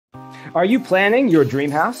Are you planning your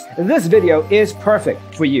dream house? This video is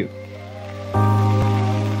perfect for you.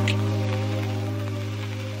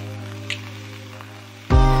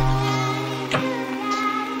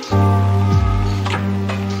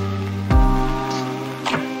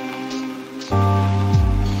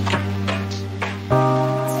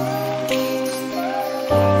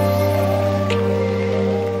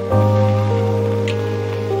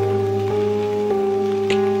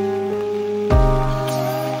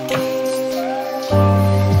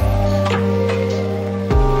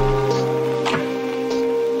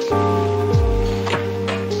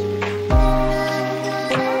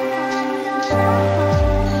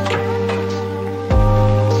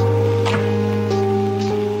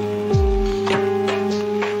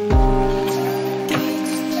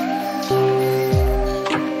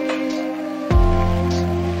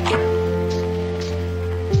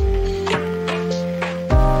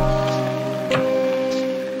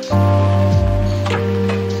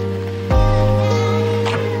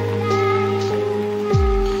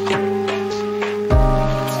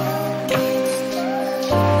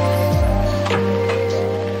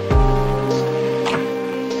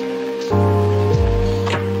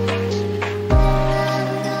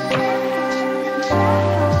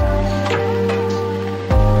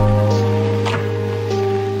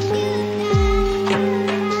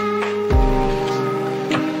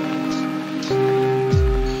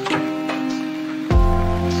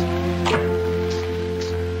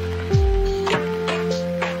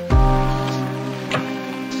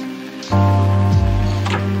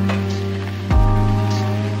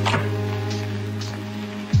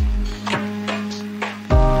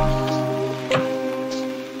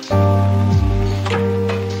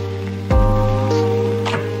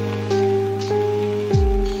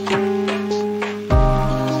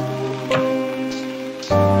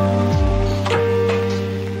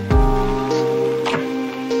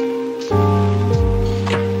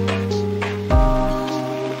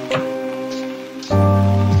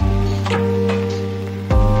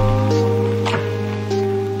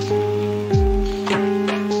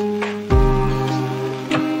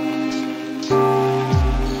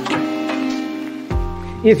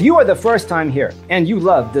 If you are the first time here and you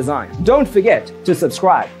love design, don't forget to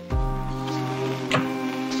subscribe.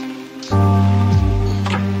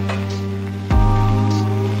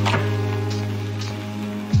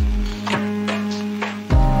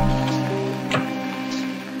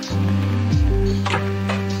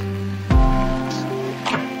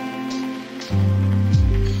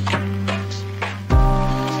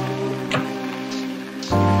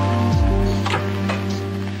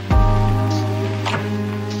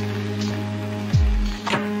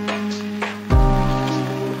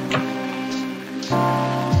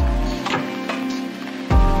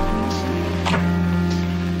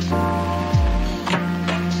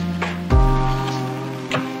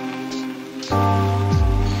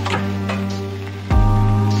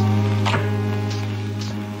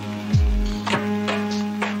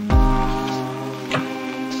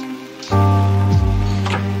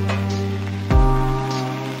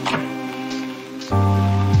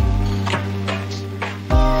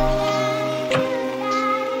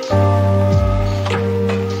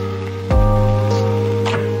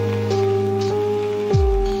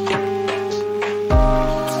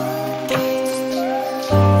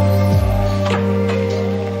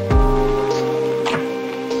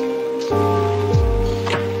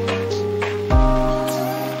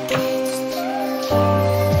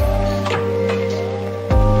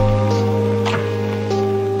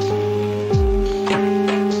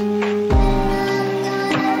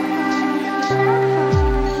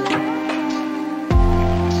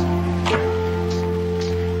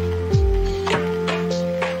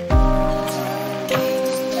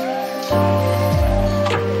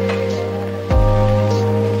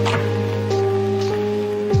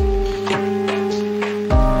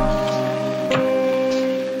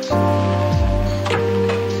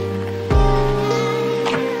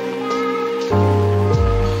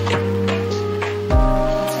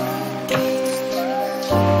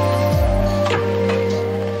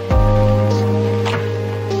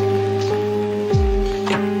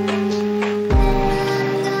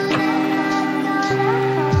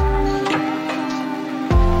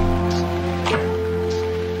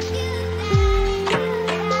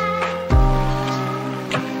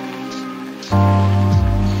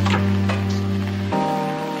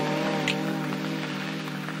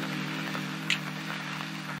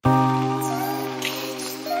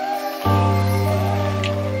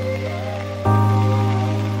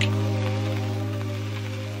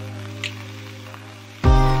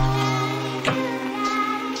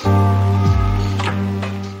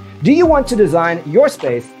 Do you want to design your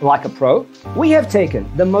space like a pro? We have taken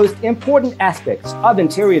the most important aspects of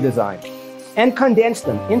interior design and condensed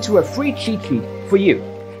them into a free cheat sheet for you.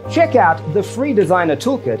 Check out the free designer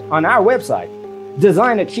toolkit on our website,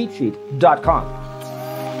 designercheatsheet.com.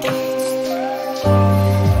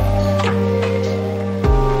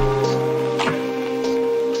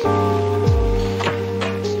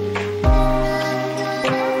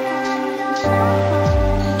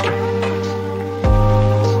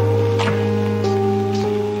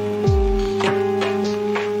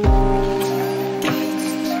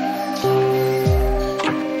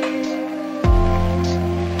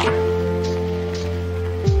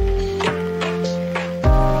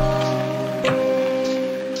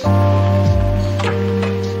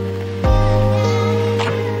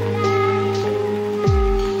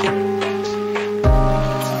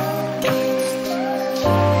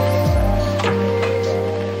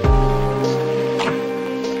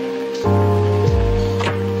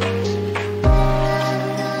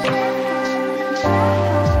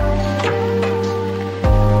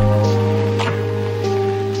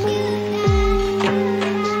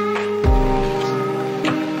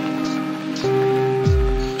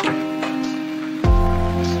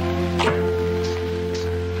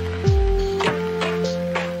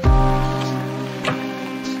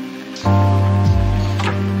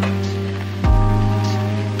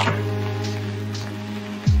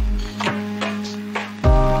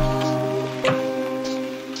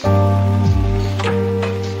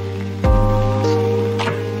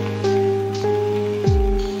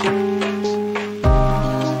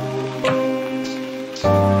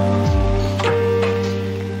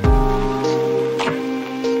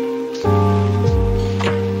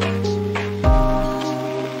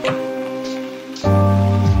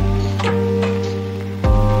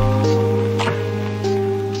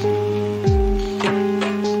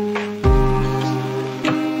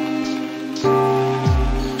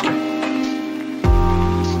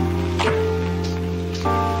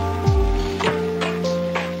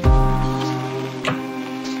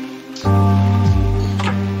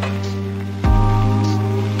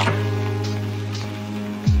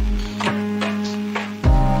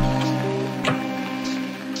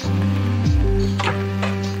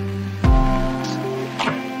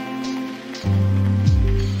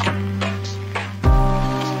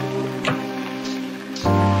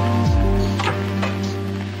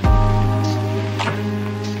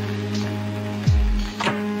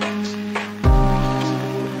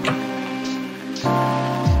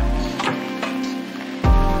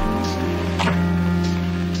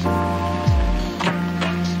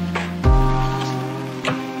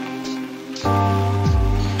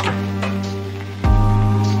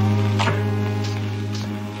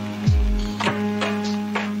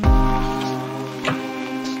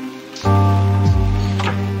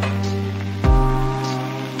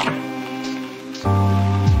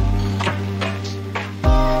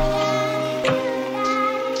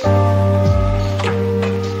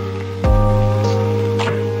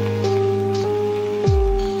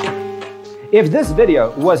 If this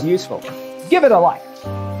video was useful, give it a like.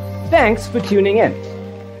 Thanks for tuning in.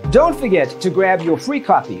 Don't forget to grab your free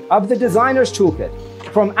copy of the Designer's Toolkit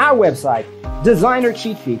from our website,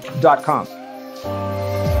 designercheatsheet.com.